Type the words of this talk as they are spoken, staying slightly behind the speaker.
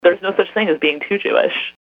such thing as being too Jewish.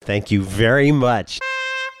 Thank you very much.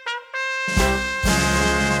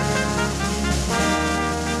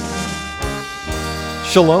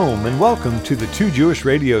 Shalom and welcome to the Too Jewish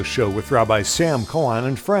Radio Show with Rabbi Sam Cohen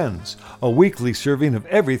and friends, a weekly serving of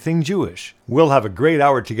everything Jewish. We'll have a great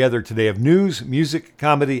hour together today of news, music,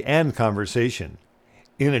 comedy, and conversation.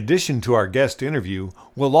 In addition to our guest interview,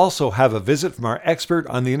 we'll also have a visit from our expert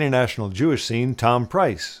on the international Jewish scene, Tom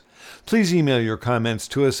Price. Please email your comments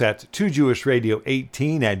to us at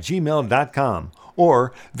twojewishradio18@gmail.com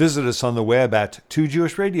or visit us on the web at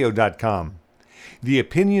twojewishradio.com. The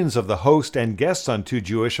opinions of the host and guests on Too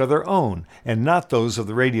Jewish are their own and not those of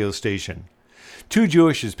the radio station. Too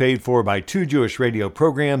Jewish is paid for by Too Jewish Radio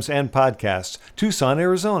programs and podcasts, Tucson,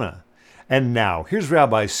 Arizona. And now, here's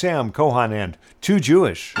Rabbi Sam Cohen and Too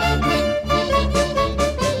Jewish.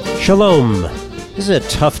 Shalom. This is a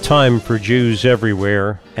tough time for Jews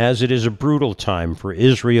everywhere, as it is a brutal time for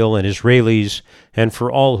Israel and Israelis, and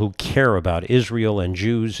for all who care about Israel and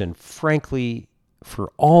Jews, and frankly,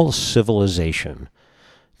 for all civilization.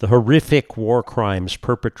 The horrific war crimes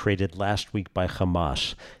perpetrated last week by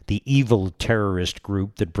Hamas, the evil terrorist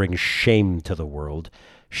group that brings shame to the world,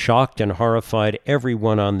 shocked and horrified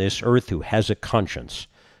everyone on this earth who has a conscience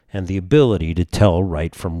and the ability to tell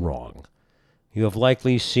right from wrong. You have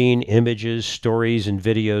likely seen images, stories, and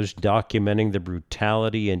videos documenting the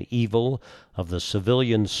brutality and evil of the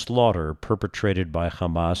civilian slaughter perpetrated by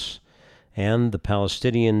Hamas, and the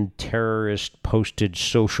Palestinian terrorist posted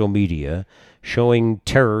social media showing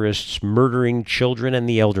terrorists murdering children and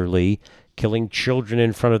the elderly, killing children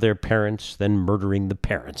in front of their parents, then murdering the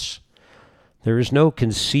parents. There is no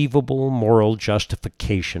conceivable moral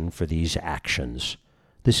justification for these actions.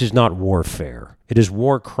 This is not warfare. It is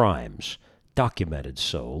war crimes, documented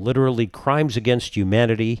so, literally crimes against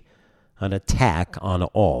humanity, an attack on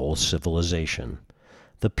all civilization.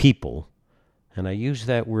 The people, and I use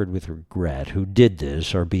that word with regret, who did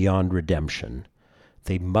this are beyond redemption.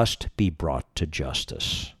 They must be brought to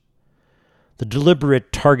justice. The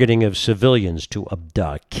deliberate targeting of civilians to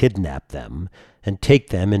abduct, kidnap them, and take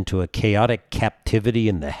them into a chaotic captivity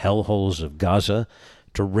in the hellholes of Gaza,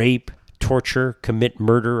 to rape, torture, commit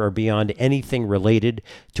murder are beyond anything related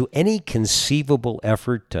to any conceivable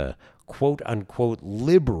effort to quote-unquote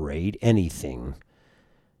liberate anything.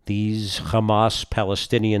 These Hamas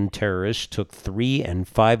Palestinian terrorists took 3- and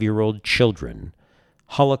 5-year-old children,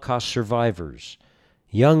 Holocaust survivors,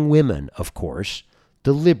 young women, of course,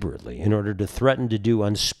 deliberately in order to threaten to do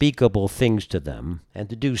unspeakable things to them, and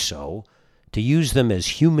to do so, to use them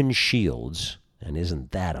as human shields, and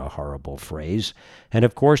isn't that a horrible phrase, and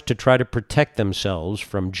of course to try to protect themselves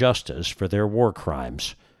from justice for their war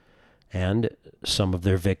crimes. And some of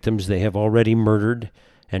their victims they have already murdered,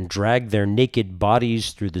 and dragged their naked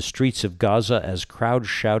bodies through the streets of Gaza as crowds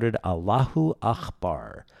shouted, Allahu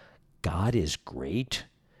Akbar, God is great,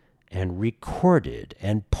 and recorded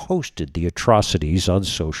and posted the atrocities on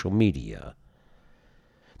social media.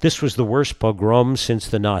 This was the worst pogrom since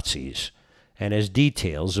the Nazis, and as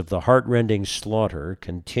details of the heartrending slaughter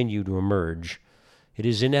continue to emerge, it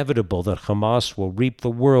is inevitable that Hamas will reap the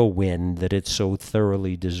whirlwind that it so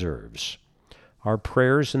thoroughly deserves. Our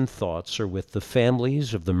prayers and thoughts are with the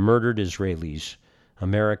families of the murdered Israelis,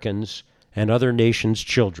 Americans, and other nations'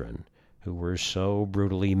 children who were so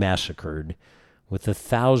brutally massacred, with the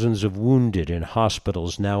thousands of wounded in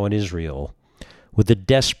hospitals now in Israel, with the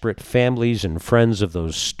desperate families and friends of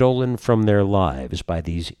those stolen from their lives by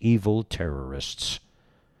these evil terrorists.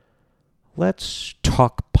 Let's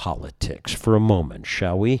talk politics for a moment,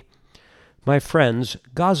 shall we? My friends,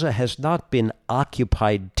 Gaza has not been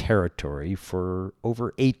occupied territory for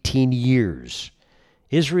over 18 years.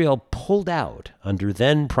 Israel pulled out under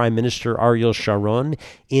then Prime Minister Ariel Sharon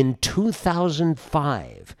in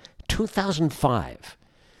 2005. 2005.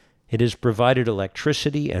 It has provided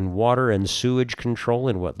electricity and water and sewage control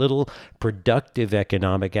in what little productive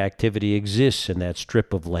economic activity exists in that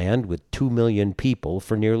strip of land with 2 million people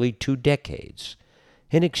for nearly 2 decades.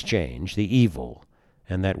 In exchange, the evil,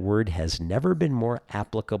 and that word has never been more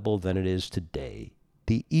applicable than it is today,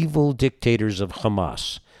 the evil dictators of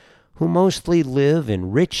Hamas, who mostly live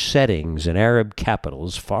in rich settings in Arab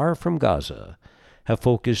capitals far from Gaza, have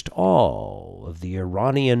focused all of the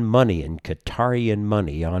Iranian money and Qatarian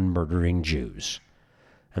money on murdering Jews.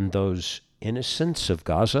 And those innocents of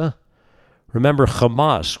Gaza? Remember,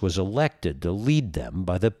 Hamas was elected to lead them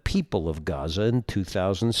by the people of Gaza in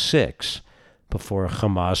 2006, before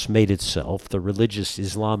Hamas made itself the religious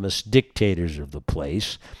Islamist dictators of the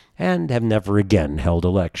place and have never again held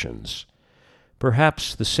elections.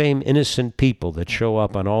 Perhaps the same innocent people that show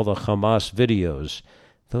up on all the Hamas videos,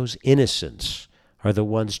 those innocents, are the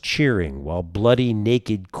ones cheering while bloody,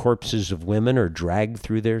 naked corpses of women are dragged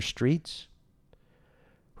through their streets?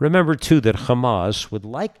 Remember, too, that Hamas would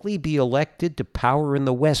likely be elected to power in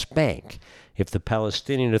the West Bank if the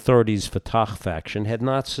Palestinian Authority's Fatah faction had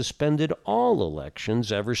not suspended all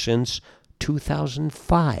elections ever since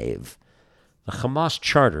 2005. The Hamas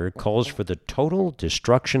charter calls for the total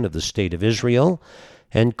destruction of the State of Israel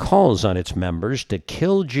and calls on its members to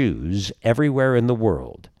kill Jews everywhere in the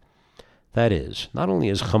world. That is, not only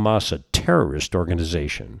is Hamas a terrorist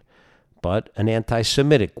organization, but an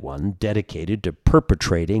anti-Semitic one dedicated to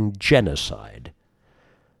perpetrating genocide.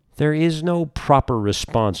 There is no proper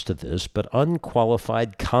response to this but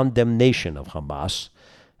unqualified condemnation of Hamas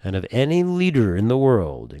and of any leader in the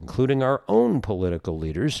world, including our own political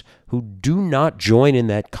leaders, who do not join in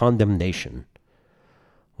that condemnation.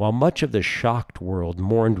 While much of the shocked world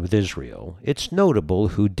mourned with Israel, it's notable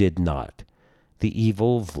who did not. The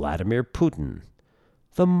evil Vladimir Putin,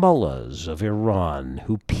 the mullahs of Iran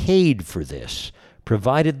who paid for this,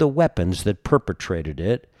 provided the weapons that perpetrated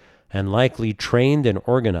it, and likely trained and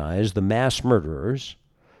organized the mass murderers,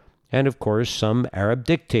 and of course some Arab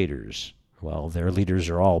dictators. Well, their leaders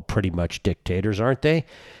are all pretty much dictators, aren't they?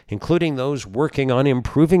 Including those working on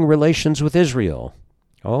improving relations with Israel.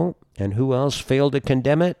 Oh, and who else failed to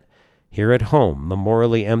condemn it? Here at home, the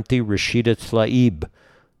morally empty Rashida Tlaib,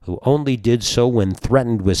 who only did so when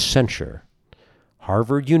threatened with censure.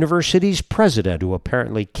 Harvard University's president, who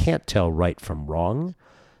apparently can't tell right from wrong,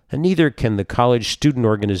 and neither can the college student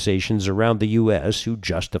organizations around the U.S. who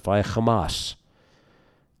justify Hamas.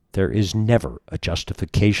 There is never a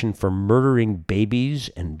justification for murdering babies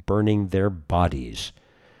and burning their bodies,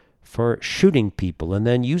 for shooting people and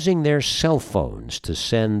then using their cell phones to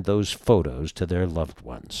send those photos to their loved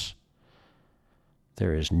ones.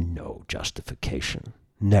 There is no justification.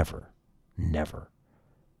 Never, never.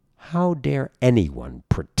 How dare anyone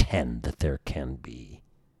pretend that there can be?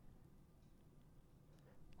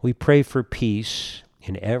 We pray for peace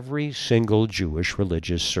in every single Jewish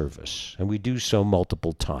religious service, and we do so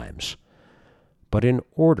multiple times. But in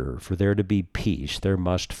order for there to be peace, there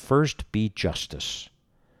must first be justice.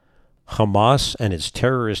 Hamas and its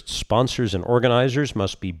terrorist sponsors and organizers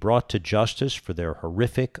must be brought to justice for their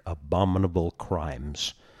horrific, abominable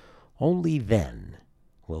crimes. Only then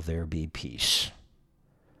will there be peace.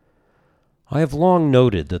 I have long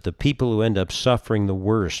noted that the people who end up suffering the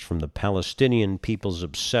worst from the Palestinian people's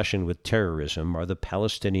obsession with terrorism are the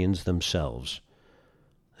Palestinians themselves.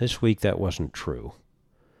 This week that wasn't true.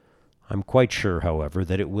 I'm quite sure, however,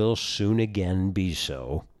 that it will soon again be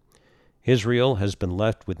so. Israel has been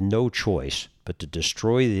left with no choice but to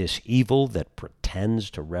destroy this evil that pretends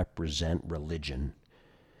to represent religion.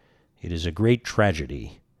 It is a great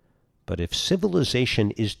tragedy. But if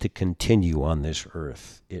civilization is to continue on this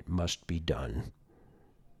earth, it must be done.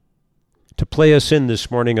 To play us in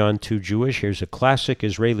this morning on Too Jewish, here's a classic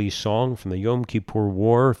Israeli song from the Yom Kippur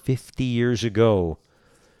War 50 years ago.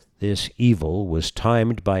 This evil was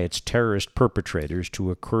timed by its terrorist perpetrators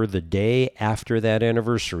to occur the day after that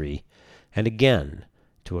anniversary, and again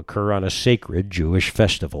to occur on a sacred Jewish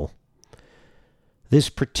festival. This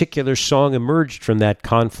particular song emerged from that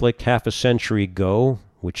conflict half a century ago,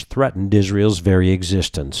 which threatened Israel's very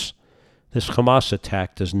existence. This Hamas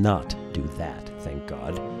attack does not do that, thank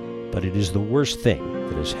God, but it is the worst thing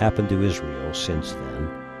that has happened to Israel since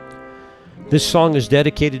then. This song is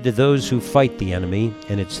dedicated to those who fight the enemy,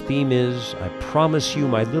 and its theme is, I promise you,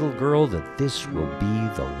 my little girl, that this will be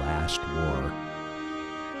the last war.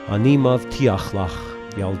 Ani mavtiach lach,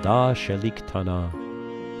 yalda sheli ktana,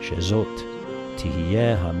 shezot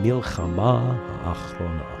tihiyeh hamilchama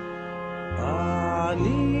ha'achrona.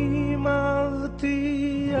 אני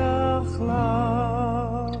מבטיח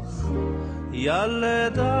לך,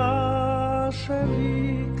 ילדה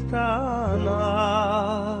שלי קטנה,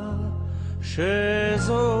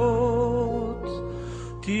 שזאת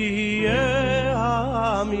תהיה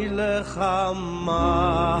המלחמה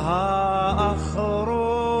האחרונה.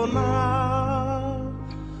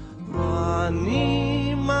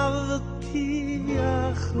 אני מבטיח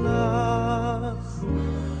לך,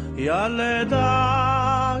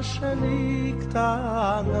 ילדה שלי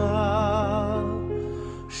קטנה,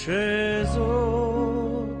 שזאת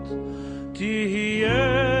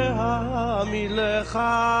תהיה המלחמה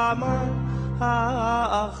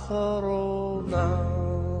האחרונה.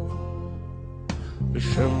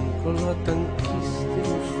 בשם כל הטנקיסטים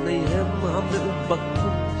ופניהם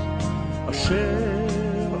המאובקות, אשר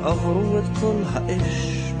עברו את כל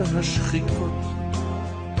האש והשחיקות,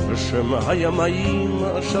 בשם הימאים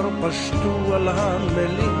אשר פשטו על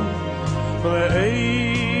הנמלים,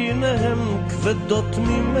 ועיניהם כבדות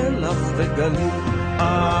ממלח וגלים,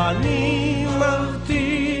 אני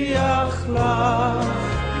מבטיח לך,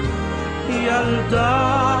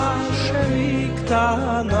 ילדה שלי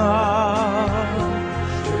קטנה,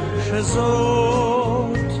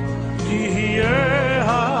 שזאת תהיה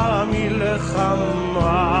המלחמה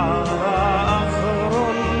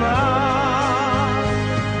האחרונה.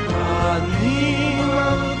 אני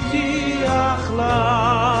מבטיח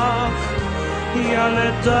לך,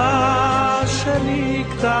 ילדה שלי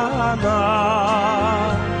קטנה,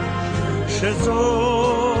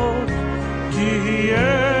 שזאת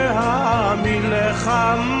תהיה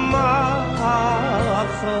המלחמה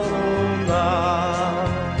האחרונה.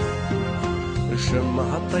 בשם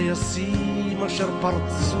הטייסים אשר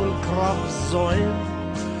פרצו אל קרב זועם,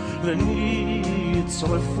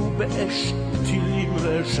 ונצרפו באש טילים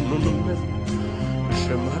ואש נ"מ,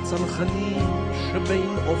 בשם הצנחנים שבין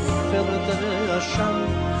עופרת ועשן,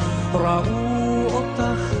 ראו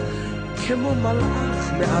אותך כמו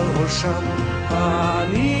מלאך מעל ראשם.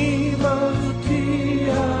 אני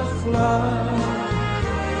מבטיח לך,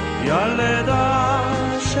 ילדה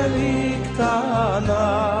שלי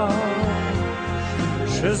קטנה,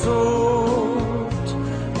 שזאת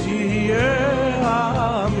תהיה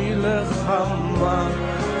המלחמה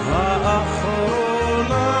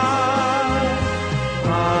האחרונה.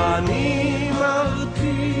 אני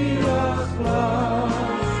מבטיח לך,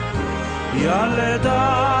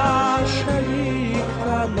 ילדה שלי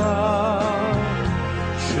קטנה,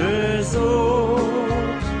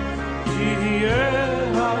 שזאת תהיה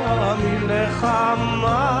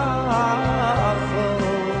המלחמה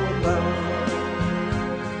האחרונה.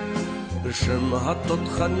 בשם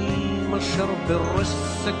התותחנים אשר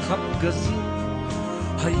ברסק הפגזים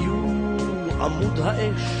היו עמוד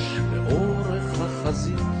האש באורך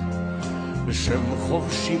החזית, בשם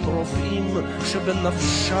חובשים רופאים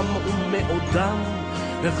שבנפשם ומאודם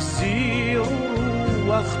החזירו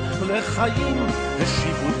רוח לחיים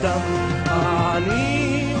השיבו דם.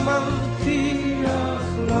 אני מבטיח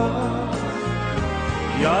לך,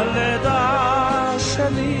 ילדה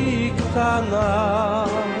שלי קטנה,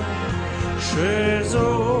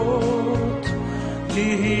 שזאת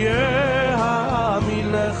תהיה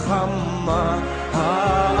המלחמה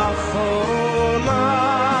האחרונה.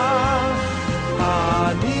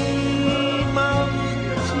 אני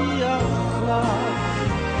מבטיח לך,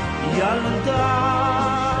 ילדה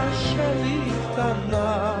שלי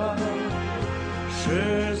קטנה,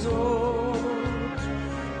 שזאת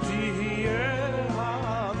תהיה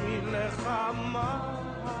המלחמה.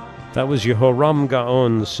 That was Yehoram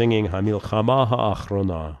Gaon singing Hamilchama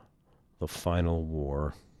Ha'achrona, the final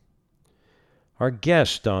war. Our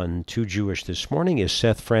guest on Too Jewish this morning is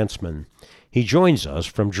Seth Frantzman. He joins us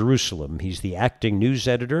from Jerusalem. He's the acting news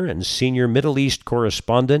editor and senior Middle East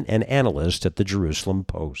correspondent and analyst at the Jerusalem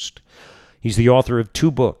Post. He's the author of 2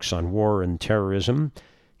 books on war and terrorism.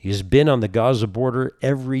 He has been on the Gaza border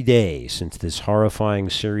every day since this horrifying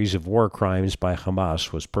series of war crimes by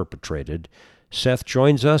Hamas was perpetrated. Seth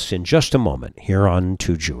joins us in just a moment here on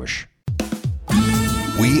Too Jewish.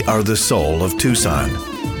 We are the soul of Tucson.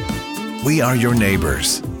 We are your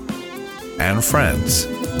neighbors and friends.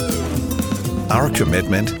 Our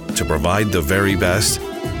commitment to provide the very best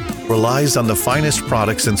relies on the finest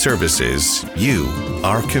products and services you,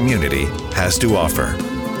 our community, has to offer.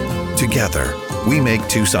 Together, we make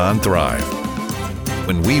Tucson thrive.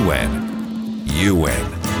 When we win, you win.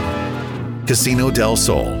 Casino del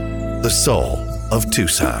Sol, the soul of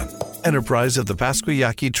Tucson. Enterprise of the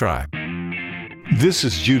Pasquayaqui tribe. This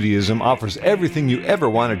is Judaism offers everything you ever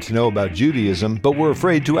wanted to know about Judaism, but were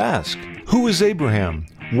afraid to ask. Who is Abraham?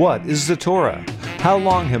 What is the Torah? How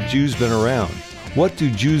long have Jews been around? What do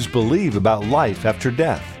Jews believe about life after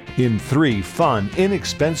death? In 3 fun,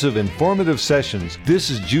 inexpensive, informative sessions, This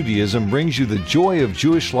is Judaism brings you the joy of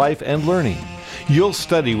Jewish life and learning. You'll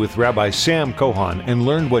study with Rabbi Sam Cohen and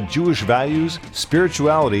learn what Jewish values,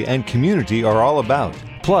 spirituality, and community are all about.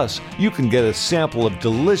 Plus, you can get a sample of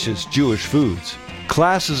delicious Jewish foods.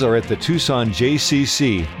 Classes are at the Tucson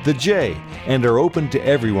JCC, the J, and are open to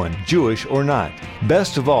everyone, Jewish or not.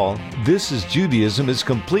 Best of all, This is Judaism is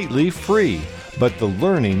completely free, but the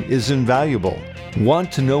learning is invaluable.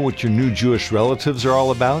 Want to know what your new Jewish relatives are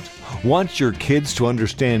all about? Want your kids to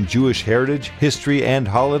understand Jewish heritage, history, and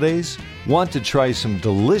holidays? Want to try some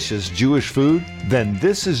delicious Jewish food? Then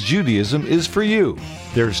This is Judaism is for you.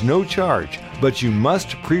 There's no charge, but you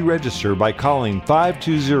must pre-register by calling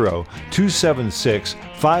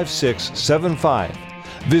 520-276-5675.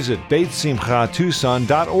 Visit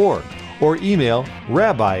BeitSimchaTucson.org or email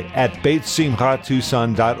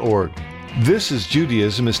rabbi@BeitSimchaTucson.org. This is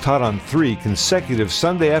Judaism is taught on 3 consecutive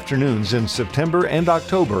Sunday afternoons in September and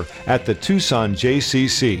October at the Tucson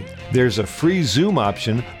JCC. There's a free Zoom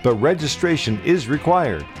option, but registration is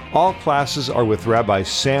required. All classes are with Rabbi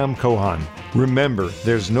Sam Cohen. Remember,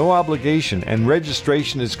 there's no obligation and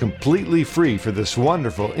registration is completely free for this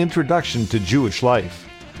wonderful introduction to Jewish life.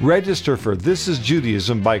 Register for This is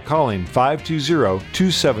Judaism by calling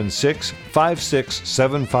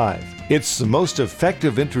 520-276-5675. It's the most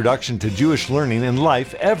effective introduction to Jewish learning and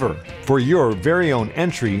life ever. For your very own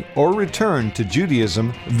entry or return to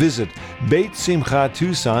Judaism, visit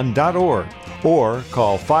BeitSimchaTucson.org or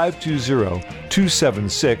call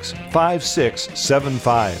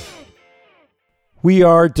 520-276-5675. We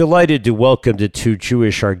are delighted to welcome to Too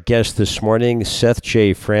Jewish our guest this morning. Seth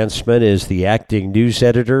J. Frantzman is the acting news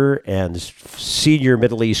editor and senior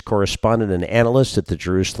Middle East correspondent and analyst at the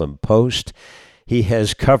Jerusalem Post. He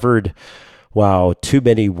has covered, too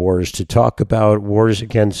many wars to talk about. Wars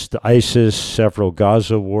against ISIS, several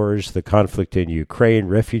Gaza wars, the conflict in Ukraine,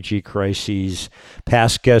 refugee crises,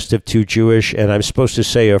 past guest of Too Jewish, and I'm supposed to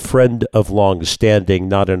say a friend of long standing,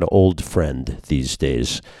 not an old friend these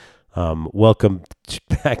days. Welcome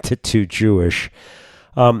back to Too Jewish.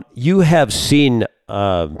 You have seen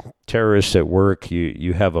terrorists at work.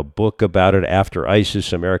 You have a book about it, After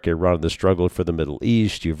ISIS, America, Iran, and the Struggle for the Middle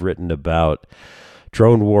East. You've written about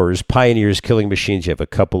drone wars, pioneers, killing machines. You have a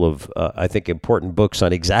couple of, I think, important books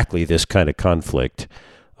on exactly this kind of conflict.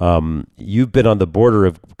 You've been on the border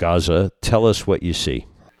of Gaza. Tell us what you see.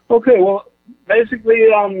 Okay, well, basically,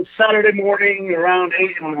 on Saturday morning, around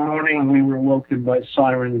 8 in the morning, we were woken by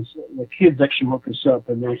sirens. The kids actually woke us up,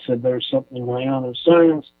 and they said there's something going on. There's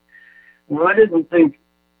sirens. Well, I didn't think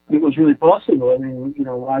it was really possible. I mean,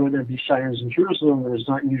 why would there be sirens in Jerusalem? There's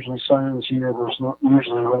not usually sirens here. There's not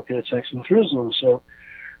usually rocket attacks in Jerusalem. So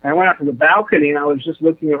I went out to the balcony, and I was just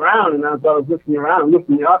looking around, and as I was looking around,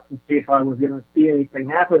 looking up to see if I was going to see anything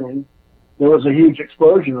happening, there was a huge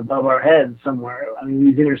explosion above our heads somewhere. I mean,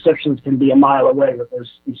 these interceptions can be a mile away, but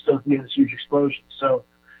you still see this huge explosion. So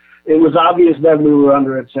it was obvious that we were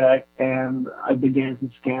under attack, and I began to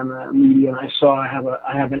scan the media, and I saw I have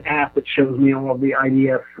an app that shows me all of the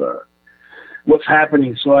IDF, what's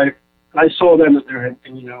happening. So I saw them that there had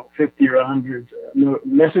been, 50 or 100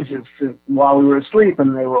 messages while we were asleep,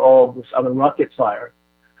 and they were all this other rocket fire.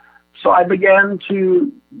 So I began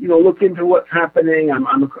to, look into what's happening.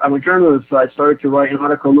 I'm a journalist, so I started to write an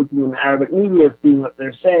article looking in the Arabic media, seeing what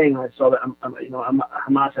they're saying. I saw that,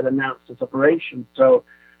 Hamas had announced its operation. So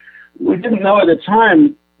we didn't know at the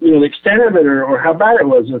time, the extent of it or how bad it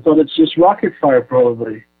was. I thought it's just rocket fire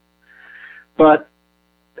probably. But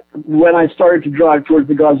when I started to drive towards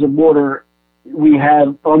the Gaza border, we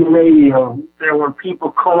had on the radio, there were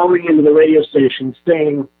people calling into the radio station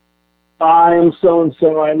saying, I'm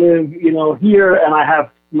so-and-so, I live, here, and I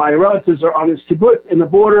have, my relatives are on this kibbutz in the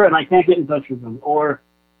border, and I can't get in touch with them. Or,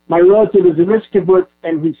 my relative is in this kibbutz,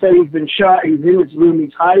 and he said he's been shot, he's in his room,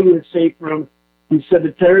 he's hiding in a safe room. He said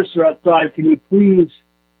the terrorists are outside, can you please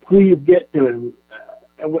get to him?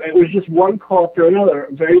 It was just one call after another,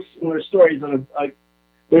 very similar stories.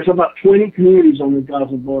 There's about 20 communities on the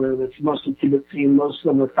Gaza border that's mostly kibbutzim. Most of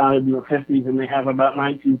them were founded in the 50s, and they have about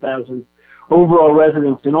 19,000 overall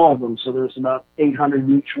residents in all of them, so there's about 800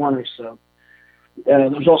 in each one or so.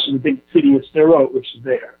 There's also the big city of Sderot, which is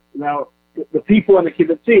there. Now, the people on the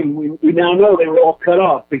kibbutzim, we now know they were all cut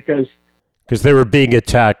off because they were being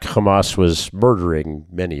attacked. Hamas was murdering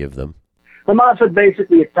many of them. Hamas had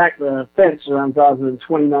basically attacked the fence around Gaza in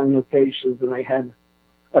 29 locations, and they had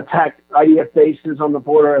attacked IDF bases on the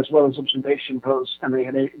border as well as observation posts, and they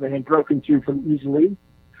had broken through them easily.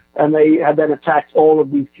 And they had then attacked all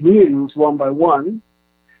of these communities one by one.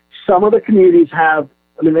 Some of the communities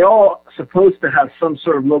they're all supposed to have some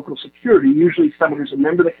sort of local security, usually someone who's a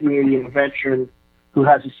member of the community and a veteran who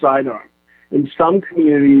has a sidearm. In some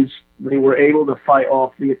communities, they were able to fight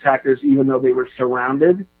off the attackers even though they were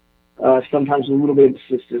surrounded, sometimes with a little bit of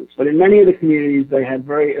assistance. But in many of the communities, they had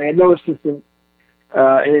no assistance.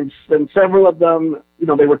 And in several of them,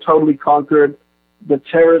 they were totally conquered. The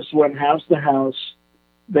terrorists went house to house.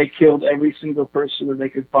 They killed every single person that they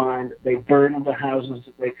could find. They burned the houses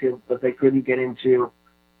that they couldn't get into.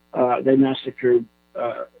 They massacred.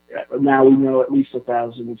 Now we know at least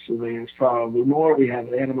 1,000 civilians, probably more. They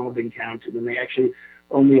haven't all been counted, and they actually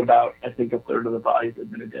only about, I think, a third of the bodies have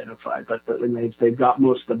been identified. But they've got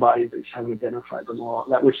most of the bodies. They just haven't identified them all.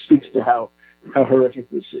 That which speaks to how horrific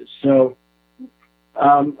this is. So.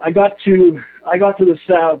 I got to the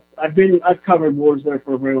south. I've covered wars there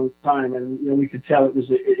for a very long time, and we could tell it was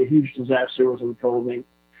a huge disaster was unfolding.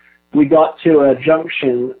 We got to a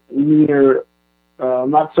junction near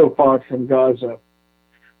not so far from Gaza.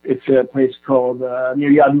 It's a place called near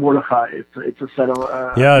Yad Mordechai. It's a set of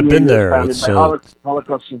I've been there. It's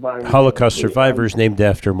Holocaust survivors. Holocaust survivors named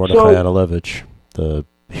after Mordechai Analevich, the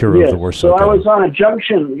hero of the Warsaw. So I was on a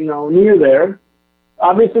junction, near there.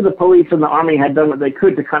 Obviously, the police and the army had done what they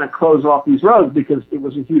could to kind of close off these roads because it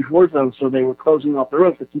was a huge war zone. So they were closing off the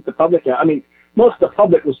roads to keep the public out. I mean, most of the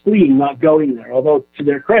public was fleeing, not going there. Although, to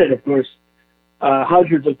their credit, of course,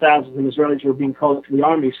 hundreds of thousands of Israelis were being called to the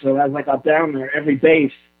army. So as I got down there, every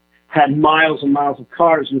base had miles and miles of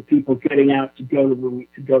cars with people getting out to go to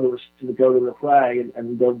the flag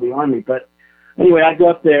and go to the army. But anyway, I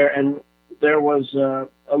got there and there was a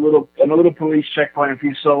little police checkpoint, a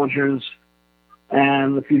few soldiers,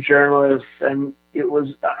 and a few journalists, and it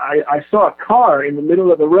was I saw a car in the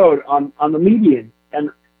middle of the road on the median, and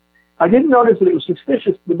I didn't notice that it was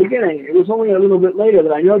suspicious at the beginning. It was only a little bit later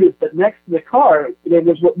that I noticed that next to the car there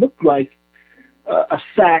was what looked like a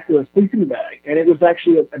sack or a sleeping bag, and it was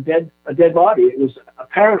actually a dead body. It was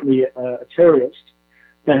apparently a terrorist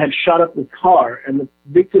that had shot up the car, and the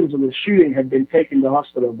victims of the shooting had been taken to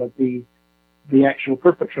hospital, but the actual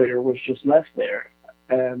perpetrator was just left there.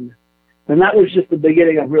 And that was just the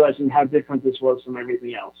beginning of realizing how different this was from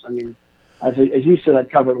everything else. I mean, as you said,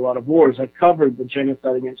 I'd covered a lot of wars. I covered the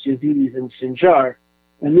genocide against Yazidis in Sinjar,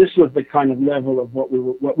 and this was the kind of level of what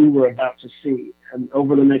we were about to see. And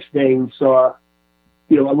over the next day, we saw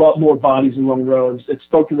a lot more bodies along roads. It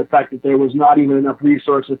spoke to the fact that there was not even enough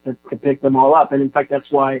resources to pick them all up. And in fact,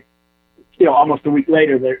 that's why, almost a week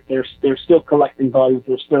later, they're still collecting bodies.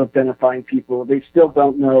 They're still identifying people. They still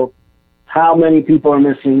don't know how many people are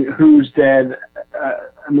missing, who's dead.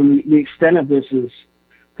 I mean, the extent of this is,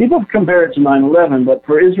 people compare it to 9/11, but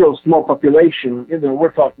for Israel's small population,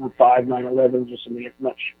 we're talking 5 9/11s or something.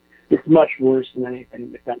 It's much worse than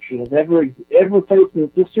anything the country has ever faced in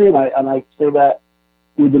its history. And I say that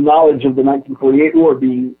with the knowledge of the 1948 war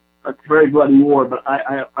being a very bloody war, but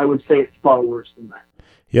I would say it's far worse than that.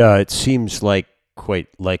 Yeah, it seems like quite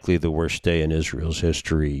likely the worst day in Israel's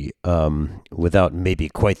history, without maybe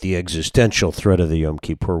quite the existential threat of the Yom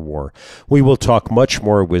Kippur War. We will talk much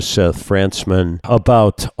more with Seth Frantzman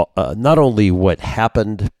about not only what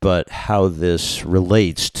happened, but how this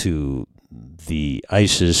relates to the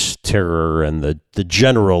ISIS terror and the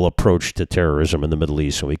general approach to terrorism in the Middle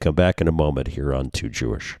East. And we come back in a moment here on Too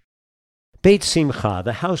Jewish. Beit Simcha,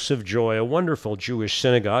 the House of Joy, a wonderful Jewish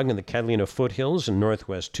synagogue in the Catalina foothills in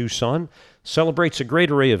northwest Tucson, celebrates a great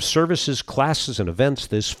array of services, classes, and events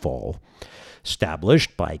this fall.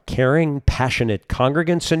 Established by caring, passionate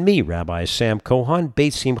congregants and me, Rabbi Sam Cohen,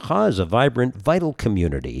 Beit Simcha is a vibrant, vital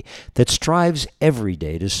community that strives every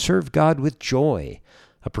day to serve God with joy.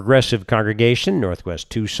 A progressive congregation,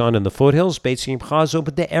 northwest Tucson and the foothills, Beit Simcha is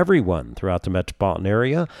open to everyone throughout the metropolitan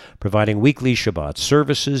area, providing weekly Shabbat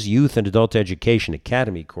services, youth and adult education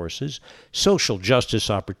academy courses, social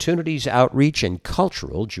justice opportunities, outreach, and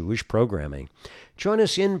cultural Jewish programming. Join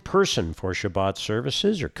us in person for Shabbat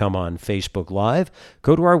services or come on Facebook Live.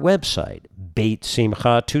 Go to our website,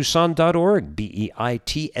 beitsimchatucson.org,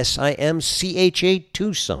 BEITSIMCHA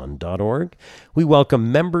Tucson.org. We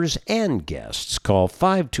welcome members and guests. Call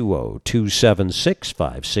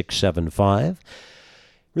 520-276-5675.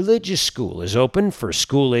 Religious School is open for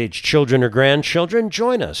school-aged children or grandchildren.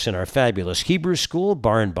 Join us in our fabulous Hebrew School,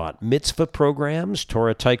 Bar and Bat Mitzvah programs,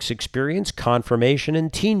 Torah Tykes Experience, confirmation,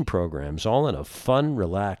 and teen programs, all in a fun,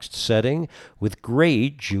 relaxed setting with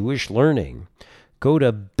great Jewish learning. Go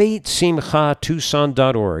to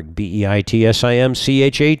beitsimchatucson.org,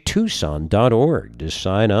 BEITSIMCHA Tucson.org to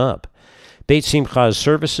sign up. Beit Simcha's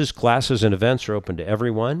services, classes, and events are open to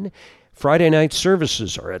everyone. Friday night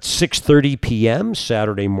services are at 6:30 p.m.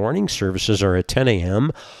 Saturday morning services are at 10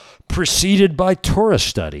 a.m., preceded by Torah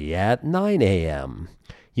study at 9 a.m.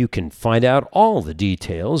 You can find out all the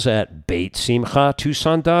details at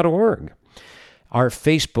beitsimchatucson.org. Our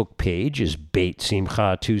Facebook page is Beit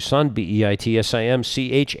Simcha Tucson,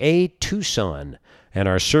 BEITSIMCHA Tucson. And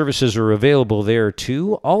our services are available there,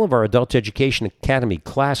 too. All of our Adult Education Academy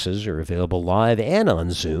classes are available live and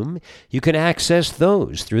on Zoom. You can access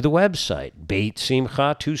those through the website,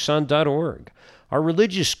 beitsimchatucson.org. Our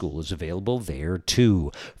religious school is available there,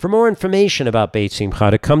 too. For more information about Beit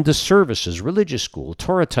Simcha, to come to services, religious school,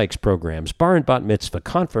 Torah Tykes programs, Bar and Bat Mitzvah,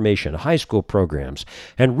 confirmation, high school programs,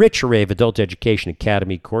 and rich array of Adult Education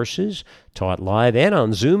Academy courses, taught live and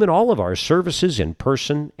on Zoom, and all of our services in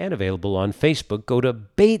person and available on Facebook, go to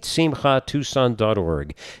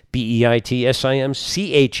beitsimchatucson.org,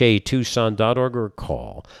 BEITSIMCHA Tucson.org, or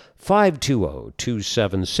call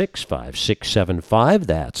 520-276-5675.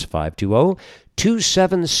 That's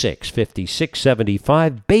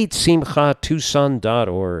 520-276-5675,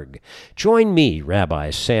 BeitSimchaTucson.org. Join me, Rabbi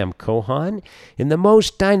Sam Cohan, in the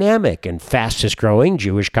most dynamic and fastest growing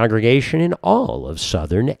Jewish congregation in all of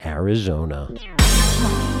southern Arizona.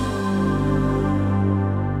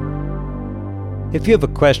 If you have a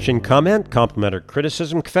question, comment, compliment, or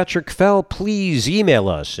criticism, kvetch or kvel, please email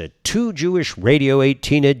us at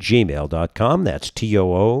 2jewishradio18@gmail.com. That's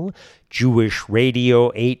TOO,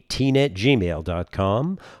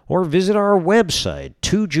 jewishradio18@gmail.com, or visit our website,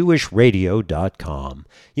 2jewishradio.com.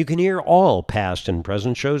 You can hear all past and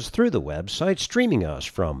present shows through the website, streaming us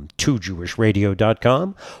from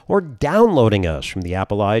 2jewishradio.com, or downloading us from the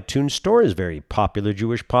Apple iTunes Store as very popular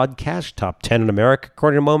Jewish podcast, top 10 in America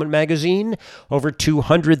according to Moment Magazine, over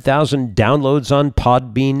 200,000 downloads on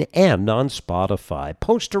Podbean and on Spotify.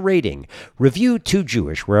 Post a rating, review 2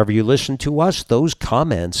 Jewish wherever you listen to us. Those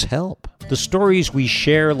comments help. The stories we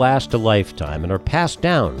share last a lifetime and are passed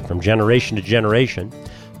down from generation to generation.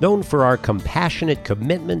 Known for our compassionate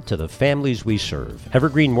commitment to the families we serve,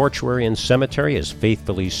 Evergreen Mortuary and Cemetery has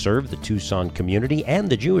faithfully served the Tucson community and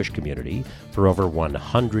the Jewish community for over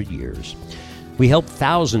 100 years. We help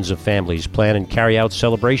thousands of families plan and carry out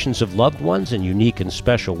celebrations of loved ones in unique and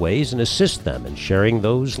special ways and assist them in sharing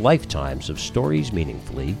those lifetimes of stories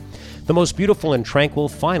meaningfully. The most beautiful and tranquil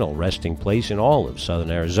final resting place in all of southern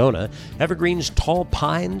Arizona, Evergreen's tall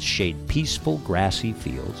pines shade peaceful grassy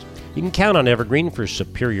fields. You can count on Evergreen for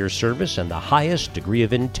superior service and the highest degree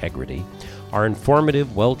of integrity. Our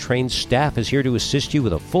informative, well-trained staff is here to assist you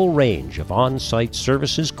with a full range of on-site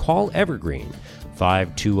services. Call Evergreen,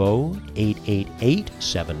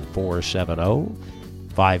 520-888-7470,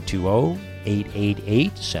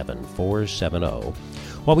 520-888-7470.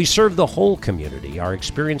 While we serve the whole community, our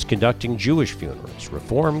experience conducting Jewish funerals,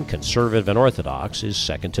 Reform, Conservative, and Orthodox, is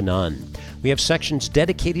second to none. We have sections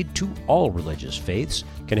dedicated to all religious faiths,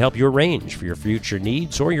 can help you arrange for your future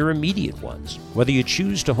needs or your immediate ones. Whether you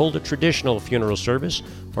choose to hold a traditional funeral service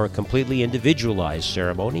or a completely individualized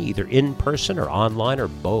ceremony, either in person or online or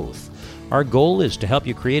both, our goal is to help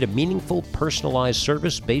you create a meaningful, personalized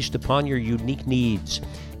service based upon your unique needs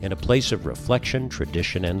in a place of reflection,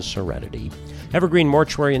 tradition, and serenity. Evergreen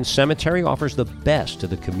Mortuary and Cemetery offers the best to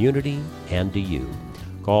the community and to you.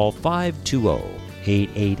 Call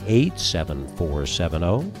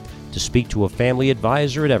 520-888-7470 to speak to a family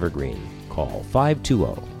advisor at Evergreen. Call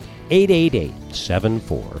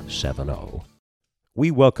 520-888-7470. We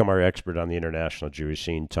welcome our expert on the international Jewish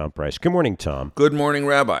scene, Tom Price. Good morning, Tom. Good morning,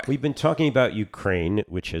 Rabbi. We've been talking about Ukraine,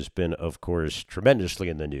 which has been, of course, tremendously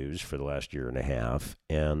in the news for the last year and a half,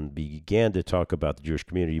 and began to talk about the Jewish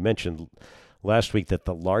community. You mentioned last week that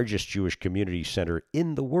the largest Jewish community center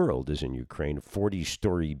in the world is in Ukraine,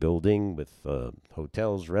 40-story building with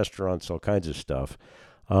hotels, restaurants, all kinds of stuff.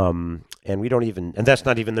 And that's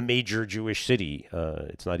not even the major Jewish city.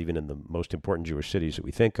 It's not even in the most important Jewish cities that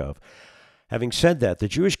we think of. Having said that, the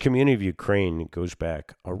Jewish community of Ukraine goes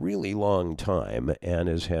back a really long time and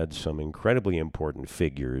has had some incredibly important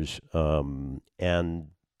figures and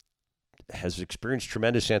has experienced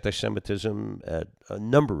tremendous anti-Semitism at a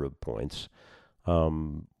number of points.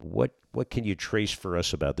 What can you trace for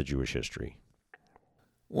us about the Jewish history?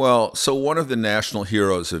 Well, so one of the national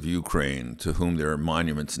heroes of Ukraine, to whom there are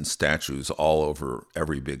monuments and statues all over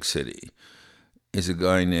every big city, is a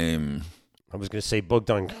guy named... I was going to say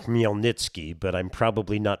Bogdan Khmelnytsky, but I'm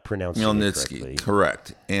probably not pronouncing it correctly.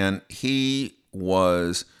 Correct. And he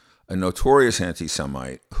was a notorious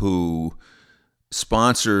anti-Semite who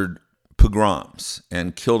sponsored pogroms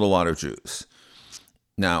and killed a lot of Jews.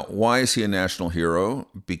 Now, why is he a national hero?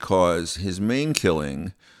 Because his main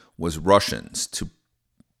killing was Russians to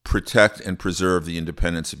protect and preserve the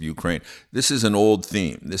independence of Ukraine. This is an old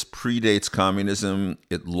theme. This predates communism.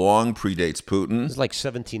 It long predates Putin. It's like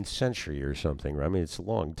 17th century or something, right? I mean, it's a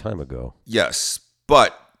long time ago. Yes,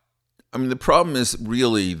 but I mean, the problem is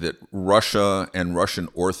really that Russia and Russian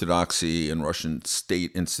orthodoxy and Russian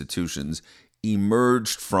state institutions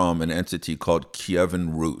emerged from an entity called Kievan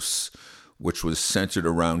Rus, which was centered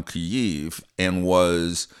around Kyiv and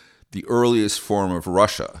was the earliest form of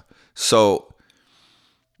Russia. So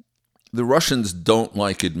the Russians don't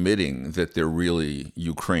like admitting that they're really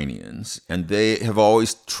Ukrainians, and they have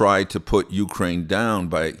always tried to put Ukraine down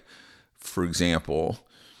by, for example,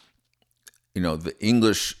 the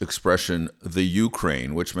English expression, the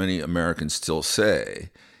Ukraine, which many Americans still say,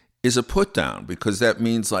 is a put down because that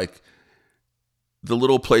means like the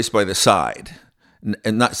little place by the side. And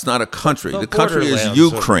it's not a country. The country is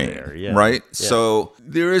Ukraine, right? Yeah. So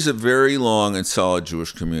there is a very long and solid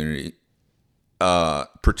Jewish community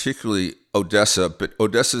particularly Odessa, but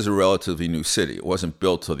Odessa is a relatively new city. It wasn't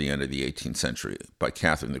built till the end of the 18th century by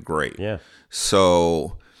Catherine the Great. Yeah.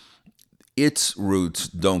 So its roots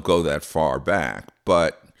don't go that far back,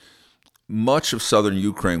 but much of southern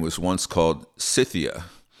Ukraine was once called Scythia,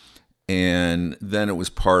 and then it was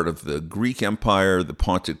part of the Greek Empire, the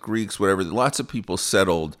Pontic Greeks, whatever. Lots of people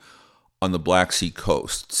settled on the Black Sea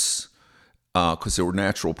coasts because there were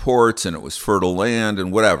natural ports and it was fertile land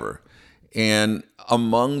and whatever. And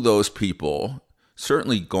among those people,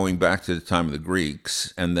 certainly going back to the time of the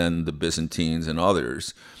Greeks and then the Byzantines and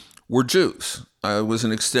others, were Jews. It was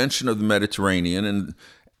an extension of the Mediterranean, and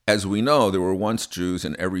as we know, there were once Jews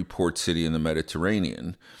in every port city in the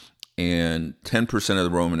Mediterranean, and 10% of the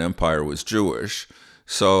Roman Empire was Jewish.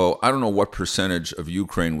 So I don't know what percentage of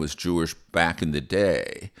Ukraine was Jewish back in the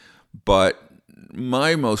day, but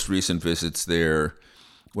my most recent visits there,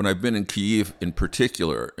 when I've been in Kyiv in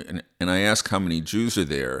particular, and I ask how many Jews are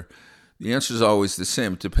there, the answer is always the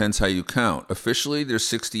same. It depends how you count. Officially, there's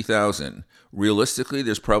 60,000. Realistically,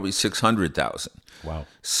 there's probably 600,000. Wow.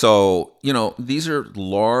 So, these are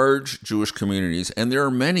large Jewish communities, and there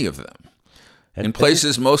are many of them. In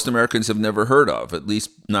places most Americans have never heard of, at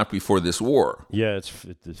least not before this war. Yeah, it's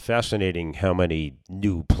fascinating how many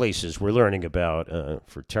new places we're learning about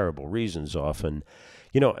for terrible reasons often.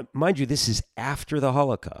 Mind you, this is after the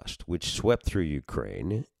Holocaust, which swept through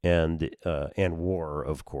Ukraine and war,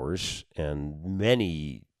 of course, and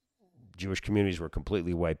many Jewish communities were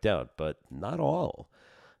completely wiped out, but not all.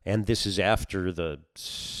 And this is after the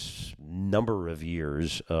number of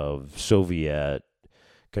years of Soviet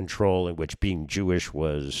control in which being Jewish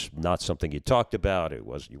was not something you talked about.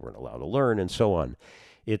 You weren't allowed to learn, and so on.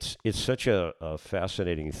 It's such a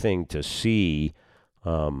fascinating thing to see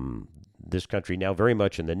this country now very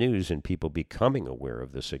much in the news and people becoming aware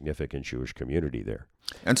of the significant Jewish community there.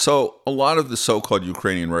 And so a lot of the so-called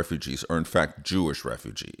Ukrainian refugees are in fact Jewish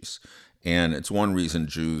refugees. And it's one reason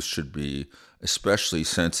Jews should be especially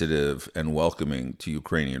sensitive and welcoming to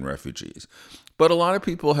Ukrainian refugees. But a lot of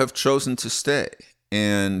people have chosen to stay.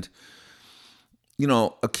 And,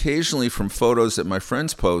 occasionally from photos that my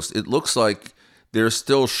friends post, it looks like there's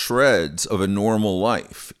still shreds of a normal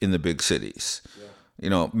life in the big cities.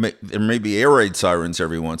 Yeah. There may be air raid sirens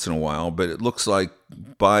every once in a while, but it looks like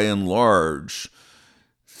by and large,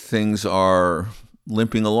 things are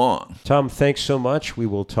limping along. Tom, thanks so much. We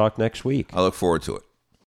will talk next week. I look forward to it.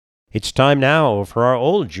 It's time now for our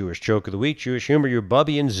old Jewish joke of the week, Jewish humor, your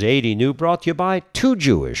Bubby and Zadie new, brought to you by Too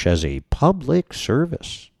Jewish as a public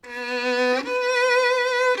service.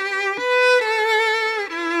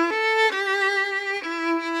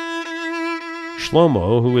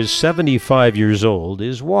 Shlomo, who is 75 years old,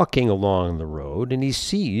 is walking along the road and he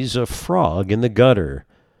sees a frog in the gutter.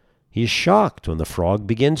 He is shocked when the frog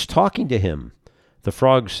begins talking to him. The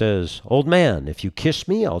frog says, "Old man, if you kiss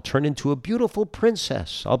me, I'll turn into a beautiful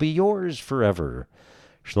princess. I'll be yours forever."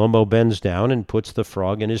 Shlomo bends down and puts the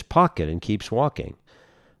frog in his pocket and keeps walking.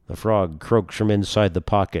 The frog croaks from inside the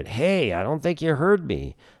pocket, "Hey, I don't think you heard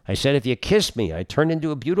me. I said if you kiss me, I turn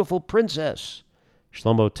into a beautiful princess."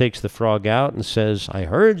 Shlomo takes the frog out and says, I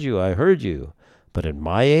heard you. But at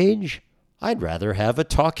my age, I'd rather have a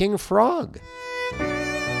talking frog."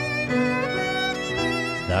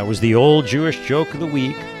 That was the old Jewish joke of the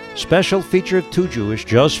week. Special feature of Too Jewish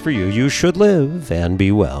just for you. You should live and be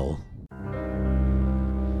well.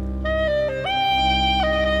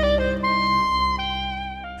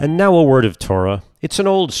 And now a word of Torah. It's an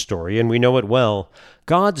old story, and we know it well.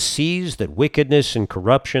 God sees that wickedness and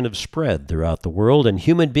corruption have spread throughout the world, and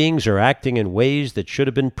human beings are acting in ways that should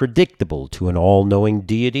have been predictable to an all-knowing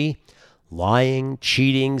deity. Lying,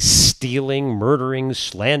 cheating, stealing, murdering,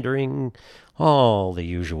 slandering, all the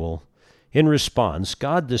usual. In response,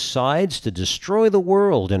 God decides to destroy the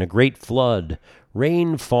world in a great flood,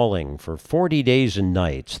 rain falling for 40 days and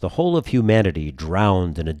nights, the whole of humanity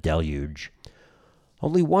drowned in a deluge.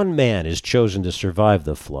 Only one man is chosen to survive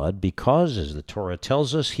the flood because, as the Torah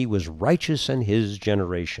tells us, he was righteous in his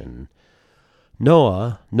generation.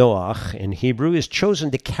 Noach in Hebrew, is chosen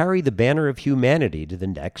to carry the banner of humanity to the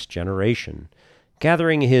next generation.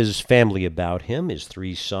 Gathering his family about him, his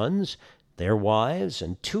 3 sons, their wives,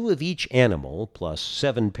 and 2 of each animal, plus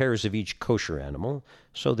 7 pairs of each kosher animal,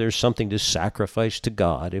 so there's something to sacrifice to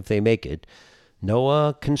God if they make it,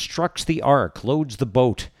 Noah constructs the ark, loads the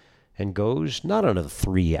boat, and goes not on a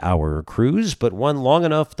 3-hour cruise, but one long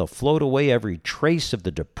enough to float away every trace of the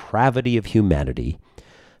depravity of humanity.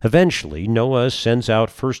 Eventually, Noah sends out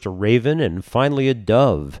first a raven and finally a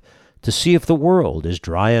dove to see if the world is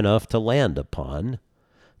dry enough to land upon.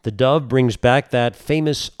 The dove brings back that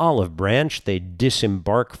famous olive branch they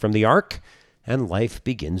disembark from the ark, and life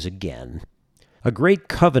begins again. A great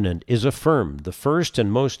covenant is affirmed, the first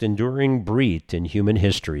and most enduring breed in human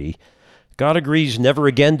history. God agrees never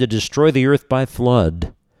again to destroy the earth by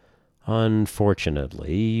flood.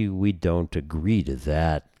 Unfortunately, we don't agree to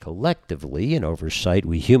that collectively, an oversight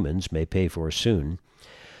we humans may pay for soon.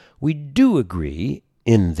 We do agree,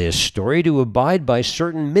 in this story, to abide by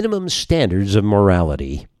certain minimum standards of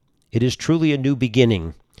morality. It is truly a new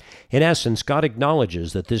beginning. In essence, God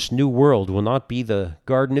acknowledges that this new world will not be the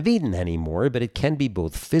Garden of Eden anymore, but it can be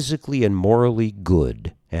both physically and morally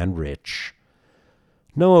good and rich.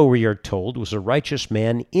 Noah, we are told, was a righteous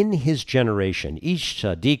man in his generation, ish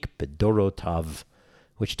tzaddik bedorotav,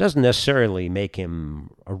 which doesn't necessarily make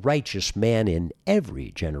him a righteous man in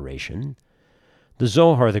every generation. The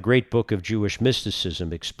Zohar, the great book of Jewish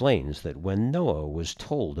mysticism, explains that when Noah was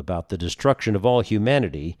told about the destruction of all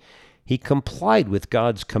humanity, he complied with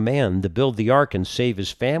God's command to build the ark and save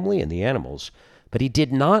his family and the animals, but he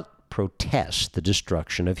did not protest the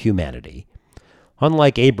destruction of humanity.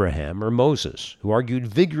 Unlike Abraham or Moses, who argued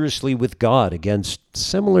vigorously with God against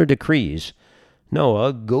similar decrees,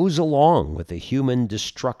 Noah goes along with the human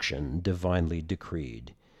destruction divinely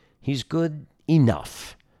decreed. He's good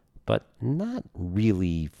enough, but not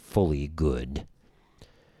really fully good.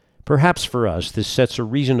 Perhaps for us, this sets a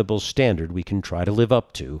reasonable standard we can try to live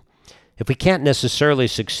up to. If we can't necessarily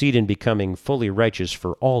succeed in becoming fully righteous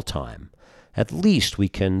for all time, at least we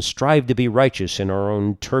can strive to be righteous in our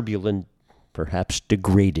own turbulent, perhaps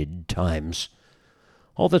degraded times.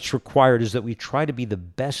 All that's required is that we try to be the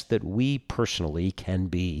best that we personally can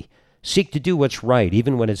be. Seek to do what's right,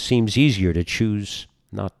 even when it seems easier to choose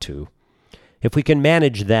not to. If we can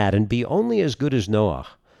manage that and be only as good as Noah,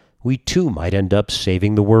 we too might end up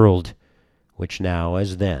saving the world, which now,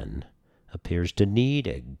 as then, appears to need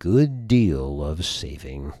a good deal of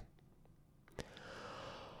saving.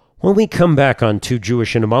 When we come back on Too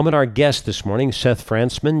Jewish in a moment, our guest this morning, Seth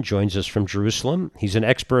Frantzman, joins us from Jerusalem. He's an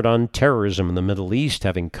expert on terrorism in the Middle East,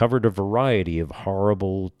 having covered a variety of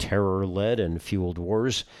horrible terror-led and fueled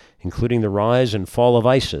wars, including the rise and fall of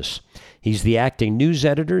ISIS. He's the acting news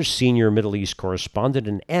editor, senior Middle East correspondent,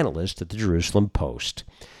 and analyst at the Jerusalem Post.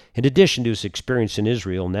 In addition to his experience in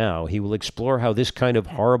Israel now, he will explore how this kind of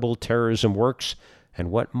horrible terrorism works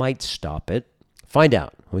and what might stop it. Find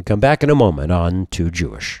out when we come back in a moment on Too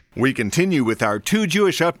Jewish. We continue with our Too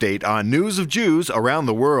Jewish update on news of Jews around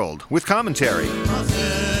the world with commentary.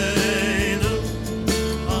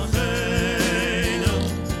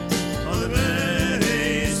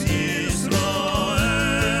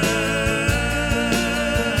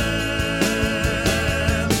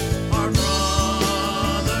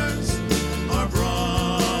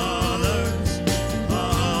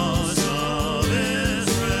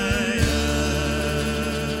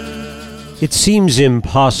 It seems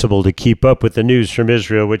impossible to keep up with the news from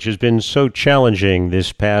Israel, which has been so challenging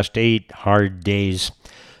this past 8 hard days.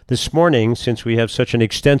 This morning, since we have such an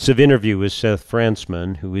extensive interview with Seth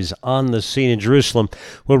Frantzman, who is on the scene in Jerusalem,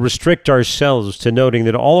 we'll restrict ourselves to noting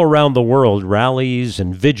that all around the world, rallies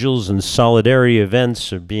and vigils and solidarity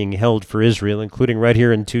events are being held for Israel, including right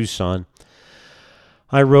here in Tucson.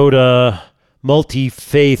 I wrote a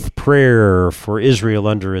multi-faith prayer for Israel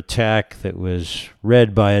under attack that was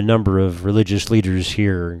read by a number of religious leaders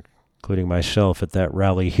here, including myself at that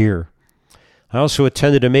rally here. I also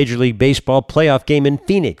attended a Major League Baseball playoff game in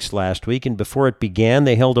Phoenix last week, and before it began,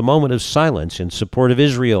 they held a moment of silence in support of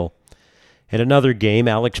Israel. In another game,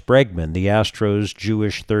 Alex Bregman, the Astros'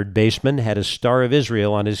 Jewish third baseman, had a Star of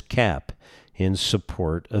Israel on his cap in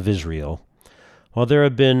support of Israel. While there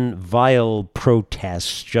have been vile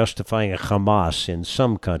protests justifying Hamas in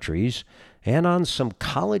some countries and on some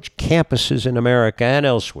college campuses in America and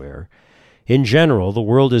elsewhere, in general, the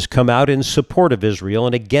world has come out in support of Israel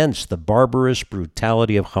and against the barbarous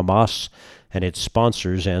brutality of Hamas and its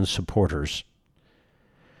sponsors and supporters.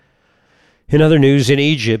 In other news, in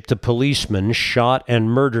Egypt, a policeman shot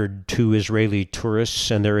and murdered 2 Israeli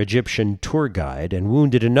tourists and their Egyptian tour guide and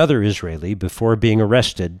wounded another Israeli before being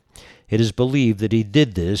arrested. It is believed that he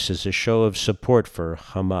did this as a show of support for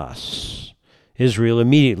Hamas. Israel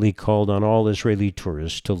immediately called on all Israeli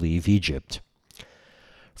tourists to leave Egypt.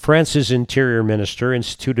 France's interior minister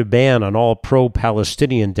instituted a ban on all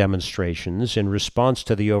pro-Palestinian demonstrations in response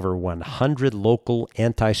to the over 100 local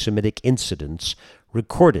anti-Semitic incidents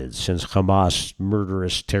recorded since Hamas'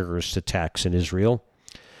 murderous terrorist attacks in Israel.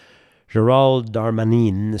 Gérald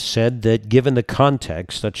Darmanin said that given the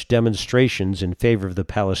context, such demonstrations in favor of the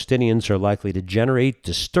Palestinians are likely to generate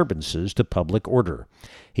disturbances to public order.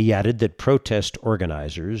 He added that protest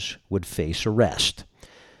organizers would face arrest.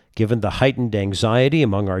 Given the heightened anxiety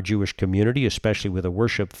among our Jewish community, especially with a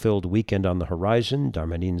worship-filled weekend on the horizon,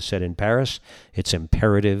 Darmanin said in Paris, it's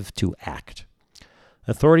imperative to act.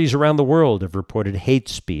 Authorities around the world have reported hate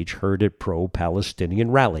speech heard at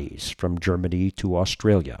pro-Palestinian rallies, from Germany to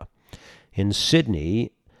Australia. In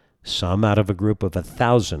Sydney, some out of a group of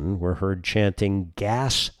 1,000 were heard chanting,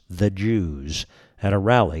 "Gas the Jews," at a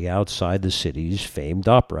rally outside the city's famed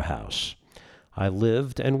opera house. I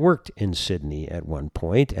lived and worked in Sydney at one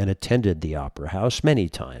point and attended the opera house many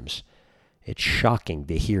times. It's shocking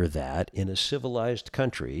to hear that in a civilized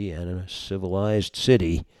country and in a civilized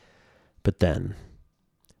city. But then,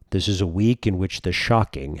 this is a week in which the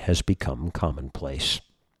shocking has become commonplace.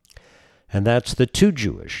 And that's the Too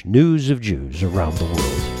Jewish News of Jews Around the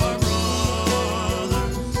World.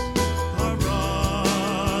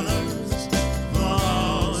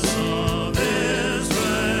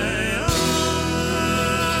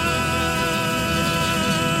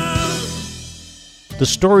 The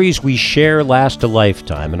stories we share last a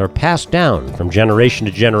lifetime and are passed down from generation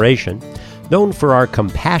to generation, known for our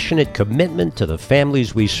compassionate commitment to the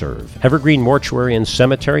families we serve. Evergreen Mortuary and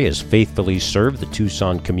Cemetery has faithfully served the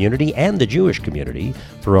Tucson community and the Jewish community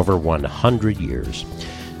for over 100 years.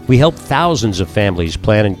 We help thousands of families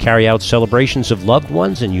plan and carry out celebrations of loved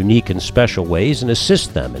ones in unique and special ways and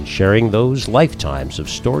assist them in sharing those lifetimes of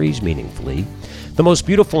stories meaningfully. The most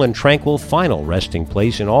beautiful and tranquil final resting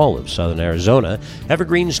place in all of southern Arizona,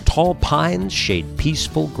 Evergreen's tall pines shade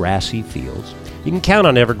peaceful, grassy fields. You can count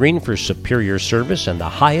on Evergreen for superior service and the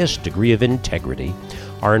highest degree of integrity.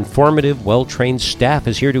 Our informative, well-trained staff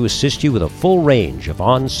is here to assist you with a full range of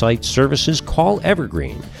on-site services. Call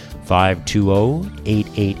Evergreen,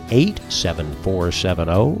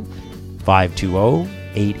 520-888-7470,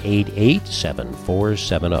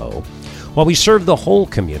 520-888-7470. While we serve the whole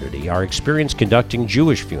community, our experience conducting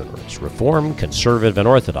Jewish funerals, Reform, Conservative, and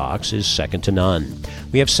Orthodox, is second to none.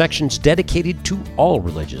 We have sections dedicated to all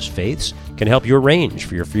religious faiths, can help you arrange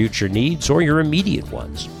for your future needs or your immediate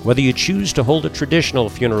ones. Whether you choose to hold a traditional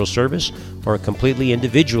funeral service or a completely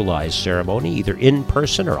individualized ceremony, either in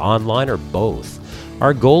person or online or both,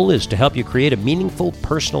 our goal is to help you create a meaningful,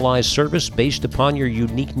 personalized service based upon your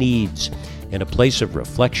unique needs in a place of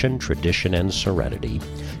reflection, tradition, and serenity.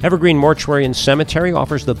 Evergreen Mortuary and Cemetery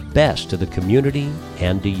offers the best to the community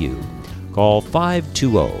and to you. Call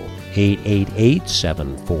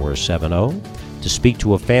 520-888-7470 to speak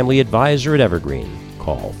to a family advisor at Evergreen.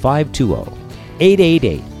 Call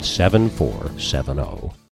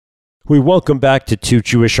 520-888-7470. We welcome back to Too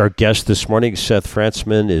Jewish. Our guest this morning, Seth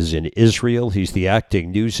Frantzman, is in Israel. He's the acting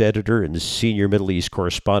news editor and the senior Middle East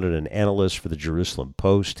correspondent and analyst for the Jerusalem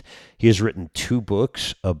Post. He has written 2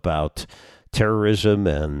 books about terrorism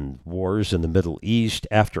and wars in the Middle East.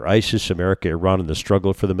 After ISIS, America, Iran, and the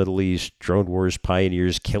struggle for the Middle East, Drone Wars,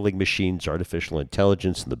 Pioneers, Killing Machines, Artificial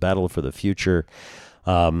Intelligence, and the Battle for the Future.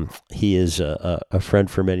 He is a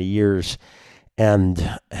friend for many years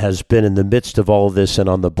and has been in the midst of all of this and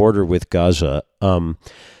on the border with Gaza.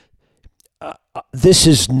 This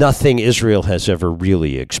is nothing Israel has ever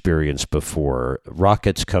really experienced before.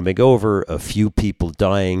 Rockets coming over, a few people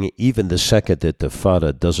dying. Even the second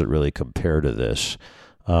Intifada doesn't really compare to this.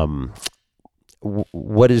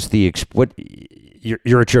 What is the what?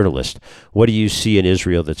 You're a journalist. What do you see in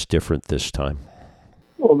Israel that's different this time?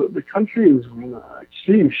 Well, the country is in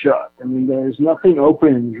extreme shock. I mean, there's nothing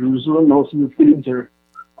open in Jerusalem. Most of the cities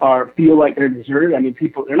feel like they're deserted. I mean,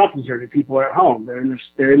 they're not deserted. People are at home. They're in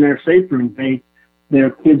their safe room.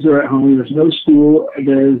 Their kids are at home. There's no school.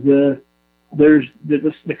 The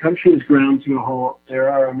country is ground to a halt. There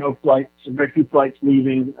are no flights, very few flights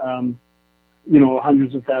leaving.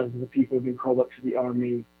 Hundreds of thousands of people have been called up to the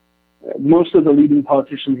army. Most of the leading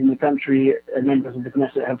politicians in the country and members of the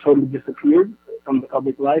Knesset have totally disappeared from the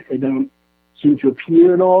public life. They don't seem to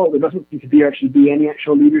appear at all. There doesn't seem to be any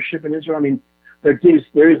actual leadership in Israel. I mean, there is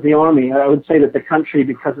the army. I would say that the country,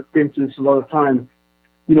 because it's been through this a lot of time,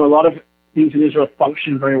 a lot of things in Israel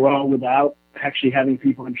function very well without actually having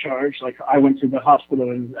people in charge. Like, I went to the hospital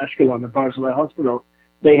in Ashkelon, the Barzilai hospital.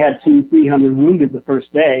 They had 200-300 wounded the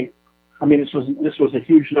first day. I mean, this was a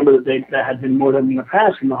huge number that had been more than in the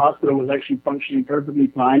past, and the hospital was actually functioning perfectly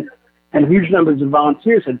fine. And huge numbers of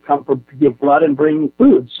volunteers had come to give blood and bring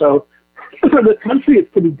food. So the country is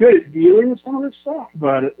pretty good at dealing with some of this stuff,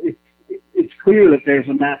 but it's clear that there's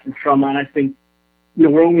a massive trauma, and I think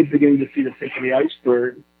we're only beginning to see the tip of the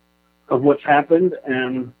iceberg of what's happened,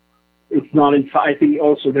 and it's not I think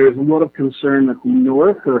also there is a lot of concern that the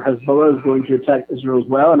North or Hezbollah is going to attack Israel as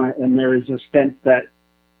well, and there is a sense that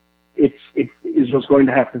Israel's going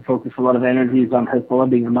to have to focus a lot of energies on Hezbollah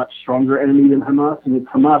being a much stronger enemy than Hamas, and it's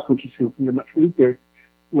Hamas, which is considered much weaker.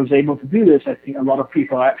 was able to do this, I think a lot of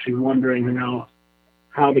people are actually wondering,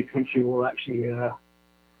 how the country will actually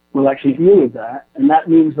deal with that. And that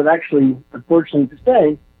means that actually, unfortunately to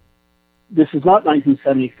say, this is not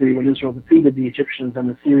 1973 when Israel defeated the Egyptians and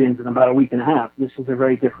the Syrians in about a week and a half. This is a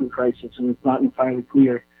very different crisis, and it's not entirely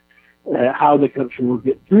clear how the country will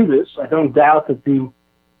get through this. I don't doubt that the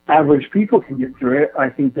average people can get through it. I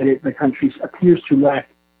think that the country appears to lack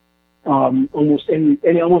almost any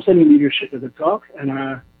leadership at the top. And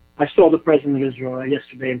I saw the president of Israel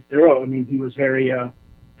yesterday in Sderot. I mean, he was very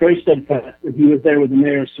steadfast. He was there with the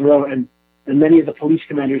mayor of Sderot and many of the police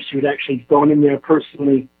commanders who had actually gone in there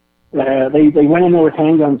personally. They went in there with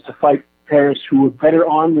handguns to fight terrorists who were better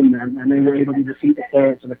armed than them, and they were able to defeat the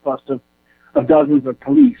terrorists at the cost of dozens of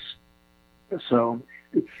police. So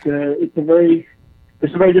it's a very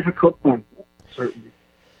difficult one, certainly.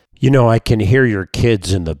 I can hear your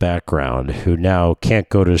kids in the background who now can't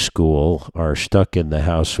go to school, are stuck in the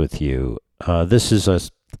house with you. This is I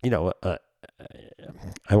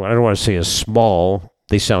don't want to say a small,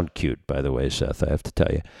 they sound cute, by the way, Seth, I have to tell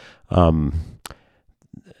you.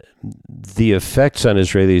 The effects on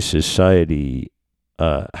Israeli society,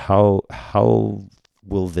 how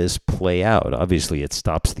will this play out? Obviously, it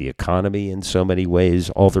stops the economy in so many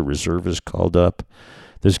ways. All the reserve is called up.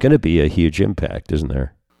 There's going to be a huge impact, isn't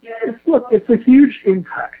there? It's a huge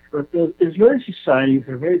impact, but the Israeli society is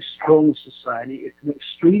a very strong society. It's an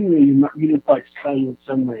extremely unified society in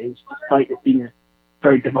some ways, despite it being a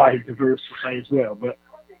very divided, diverse society as well. But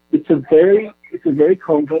it's a very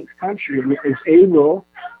complex country, and it is able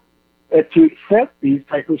to accept these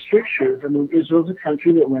type of strictures. I mean, Israel's a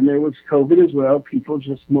country that when there was COVID as well, people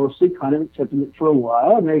just mostly kind of accepted it for a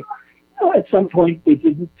while, and they, at some point, they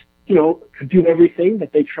didn't, do everything,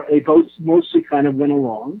 but they both mostly kind of went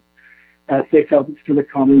along. They felt it's for the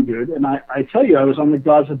common good. And I tell you, I was on the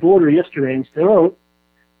Gaza border yesterday in Sderot.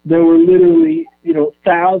 There were literally,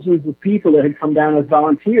 thousands of people that had come down as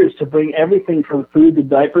volunteers to bring everything from food to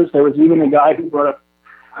diapers. There was even a guy who brought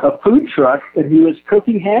a food truck, and he was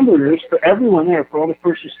cooking hamburgers for everyone there, for all the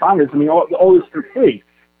first responders. I mean, all this for free.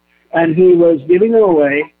 And he was giving them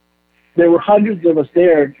away. There were hundreds of us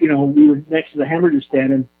there. We were next to the hamburger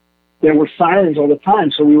stand, and there were sirens all the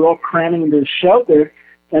time. So we were all cramming into the shelter,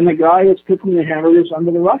 and the guy was cooking the hamburgers under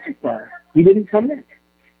the rocket fire. He didn't come in.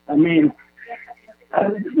 I mean,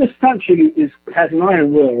 this country has an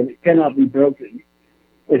iron will, and it cannot be broken.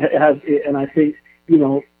 And I think,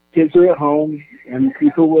 kids are at home, and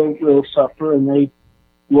people will suffer, and they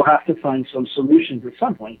will have to find some solutions at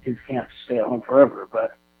some point. Kids can't stay at home forever,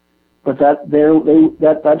 but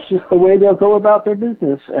that's just the way they'll go about their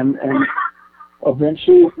business, and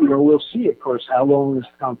eventually, we'll see, of course, how long this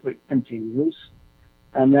conflict continues,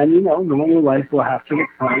 and then normal life will have to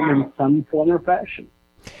return in some form or fashion.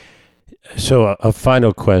 So a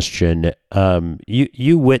final question.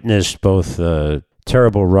 You witnessed both the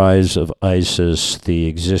terrible rise of ISIS, the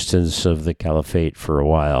existence of the caliphate for a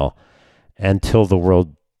while, until the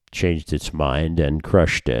world changed its mind and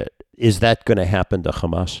crushed it. Is that going to happen to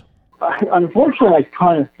Hamas? Unfortunately, I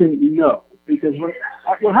kind of think no, because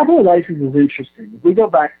what happened with ISIS is interesting. If we go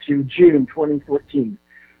back to June 2014,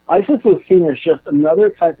 ISIS was seen as just another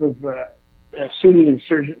type of Sunni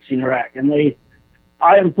insurgency in Iraq, and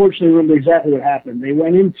I unfortunately remember exactly what happened. They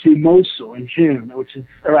went into Mosul in June, which is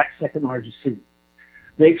Iraq's second largest city.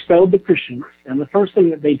 They expelled the Christians, and the first thing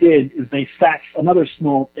that they did is they sacked another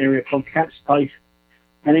small area called Camp Spike.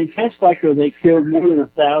 And in Camp Spike, they killed more than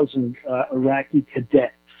 1,000 Iraqi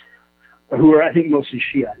cadets, who were, I think, mostly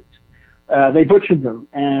Shiites. They butchered them,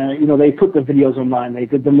 and, they put the videos online. They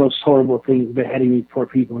did the most horrible things, beheading these poor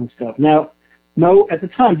people and stuff. Now, at the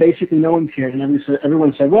time, basically no one cared, and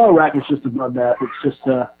everyone said, well, Iraq is just a bloodbath. It's just,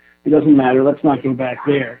 it doesn't matter. Let's not go back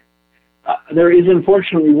there. There is,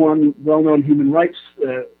 unfortunately, one well-known human rights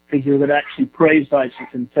figure that actually praised ISIS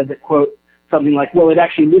and said that, quote, something like, well, it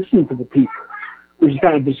actually listened to the people, which is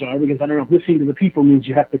kind of bizarre, because I don't know if listening to the people means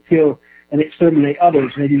you have to kill and exterminate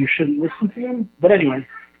others. Maybe you shouldn't listen to them. But anyway,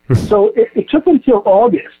 so it took until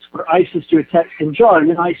August for ISIS to attack Sinjar, and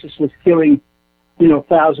then ISIS was killing,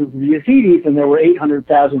 thousands of Yazidis, and there were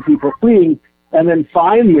 800,000 people fleeing. And then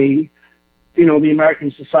finally, the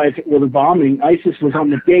Americans decided to order bombing. ISIS was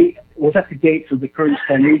at the gates of the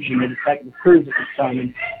Kurdistan region. It attacked the Kurds at the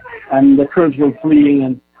time, and the Kurds were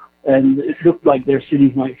fleeing, and it looked like their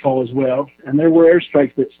cities might fall as well. And there were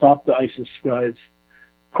airstrikes that stopped the ISIS guys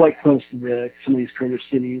quite close to some of these Kurdish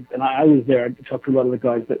cities. And I was there. I talked to a lot of the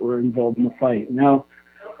guys that were involved in the fight. Now,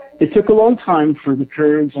 it took a long time for the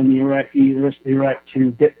Kurds and the rest of Iraq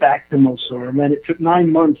to get back to Mosul. And then it took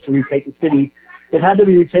 9 months to retake the city. it had to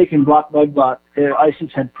be retaken block by block.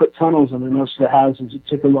 ISIS had put tunnels under most of the houses. It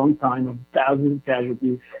took a long time, of thousands of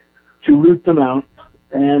casualties, to root them out.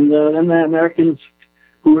 And then the Americans,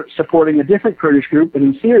 who were supporting a different Kurdish group, but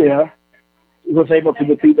in Syria, was able to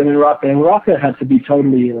defeat them in Raqqa. And Raqqa had to be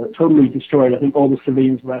totally destroyed. I think all the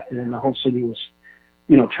civilians left, and the whole city was,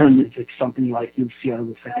 turned into something like you'd see out of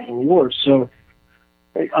the Second World War. So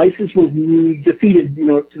ISIS was defeated,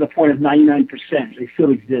 to the point of 99%. They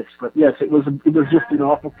still exist, but yes, it was just an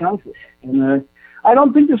awful conflict. And I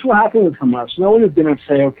don't think this will happen with Hamas. No one is going to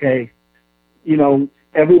say, okay,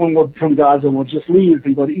 everyone from Gaza will just leave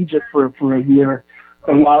and go to Egypt for a year,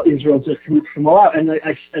 and while Israel just moves them all out. And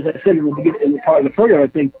as I said in the part of the program, I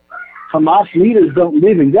think Hamas leaders don't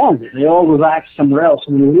live in Gaza. They all relax somewhere else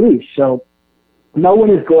in the Middle East. So no one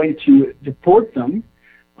is going to deport them.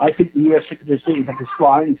 I think the U.S. Secretary of State is to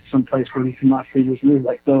fly into some place where these Hamas leaders live,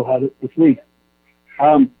 like Bill had it this week.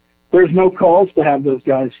 There's no calls to have those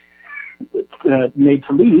guys made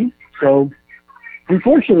to leave. So,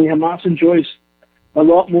 unfortunately, Hamas enjoys a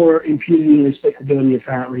lot more impunity and respectability,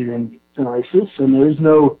 apparently, than ISIS, and there is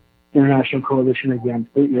no international coalition against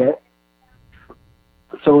it yet.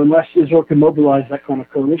 So, unless Israel can mobilize that kind of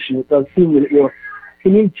coalition, it does seem that it will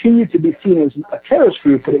continue to be seen as a terrorist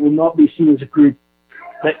group, but it will not be seen as a group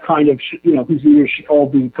that kind of, whose leaders should all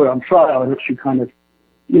be put on trial, and it should kind of,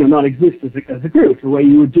 not exist as a group, the way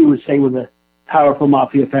you would do with, say, with a powerful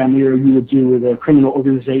mafia family, or you would do with a criminal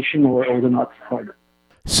organization or the Nazi Party.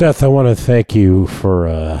 Seth, I want to thank you for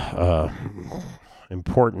an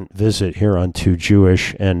important visit here on Too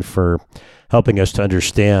Jewish, and for helping us to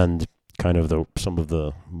understand kind of some of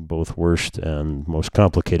the both worst and most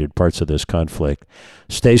complicated parts of this conflict.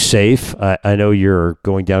 Stay safe. I know you're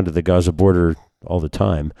going down to the Gaza border all the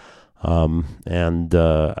time. And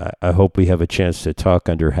I hope we have a chance to talk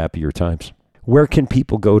under happier times. Where can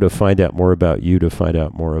people go to find out more about you, to find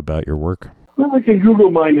out more about your work? Well, they can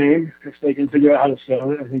Google my name if they can figure out how to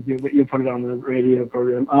spell it. I think you'll put it on the radio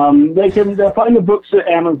program. They can find the books at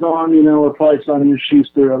Amazon, or probably Simon &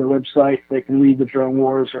 Schuster or other websites. They can read The Drone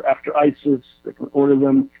Wars or After ISIS. They can order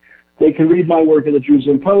them. They can read my work at the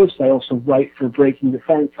Jerusalem Post. I also write for Breaking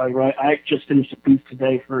Defense. I just finished a piece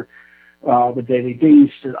today for the Daily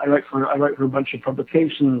Beast. I write for a bunch of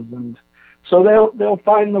publications, and so they'll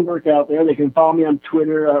find the work out there. They can follow me on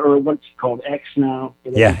Twitter, or what's it called, X now.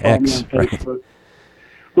 Yeah, X.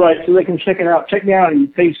 Right, so they can check it out. Check me out on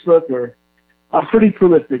Facebook, or I'm pretty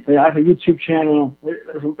prolific. I have a YouTube channel.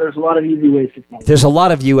 There's a lot of easy ways to find it. There's a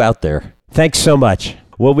lot of you out there. Thanks so much.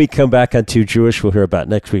 When we come back on Too Jewish, we'll hear about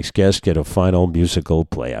next week's guest, get a final musical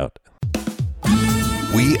play out.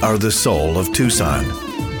 We are the soul of Tucson.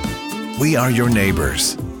 We are your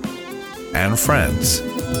neighbors and friends.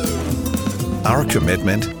 Our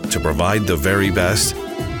commitment to provide the very best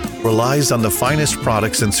relies on the finest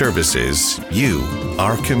products and services you,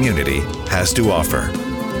 our community, has to offer.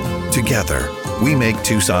 Together, we make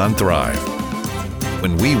Tucson thrive.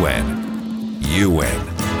 When we win, you win.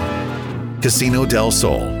 Casino del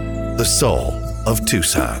Sol, the soul of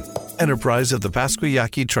Tucson. Enterprise of the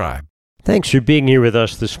Pasquayaqui Tribe. Thanks for being here with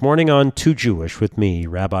us this morning on Too Jewish with me,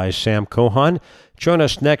 Rabbi Sam Cohen. Join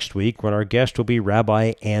us next week when our guest will be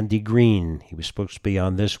Rabbi Andy Green. He was supposed to be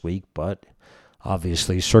on this week, but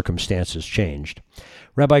obviously circumstances changed.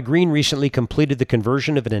 Rabbi Green recently completed the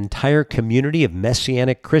conversion of an entire community of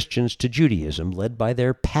Messianic Christians to Judaism, led by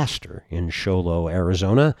their pastor in Show Low,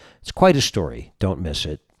 Arizona. It's quite a story. Don't miss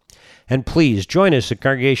it. And please join us at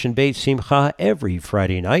Congregation Beit Simcha every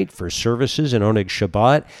Friday night for services in Oneg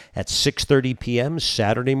Shabbat at 6:30 p.m.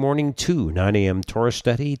 Saturday morning to 9 a.m. Torah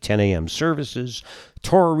study, 10 a.m. services,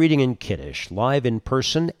 Torah reading and Kiddush, live in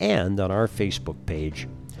person and on our Facebook page.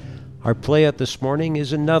 Our playout this morning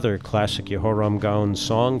is another classic Yehoram Gaon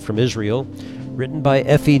song from Israel, written by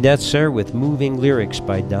Effie Netzer with moving lyrics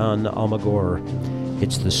by Dan Almagor.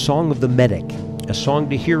 It's the Song of the Medic, a song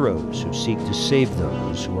to heroes who seek to save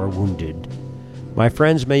those who are wounded. My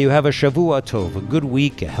friends, may you have a Shavua Tov, a good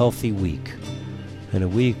week, a healthy week, and a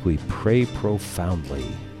week we pray profoundly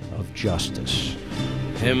of justice.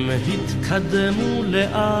 הם התקדמו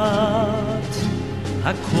לאט,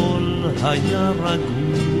 הכל היה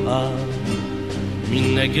רגוע,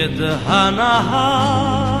 מנגד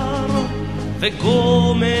הנהר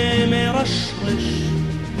וגומם מרשרש,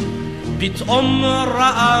 פתאום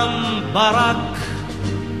רעם ברק,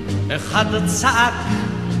 אחד צעק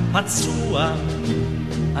פצוע,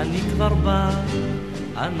 אני כבר בא,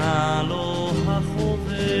 ענה לו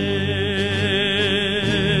החובש.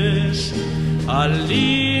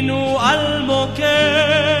 עלינו על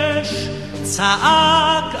מוקש,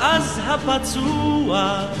 צעק אז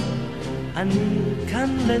הפצוע, אני כאן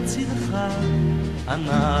לצדך,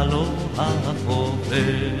 ענה לו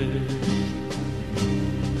החופש.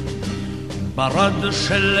 ברד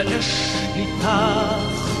של אש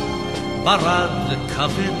ניתח, ברד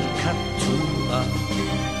כבד קטוע,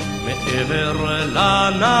 מעבר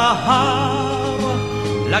לנהר,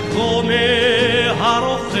 לגבוה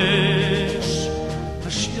הרוכש.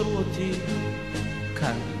 השאיר אותי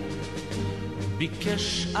כאן,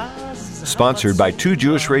 ביקש אז. Sponsored by 2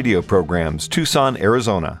 Jewish radio programs, Tucson,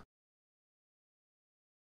 Arizona.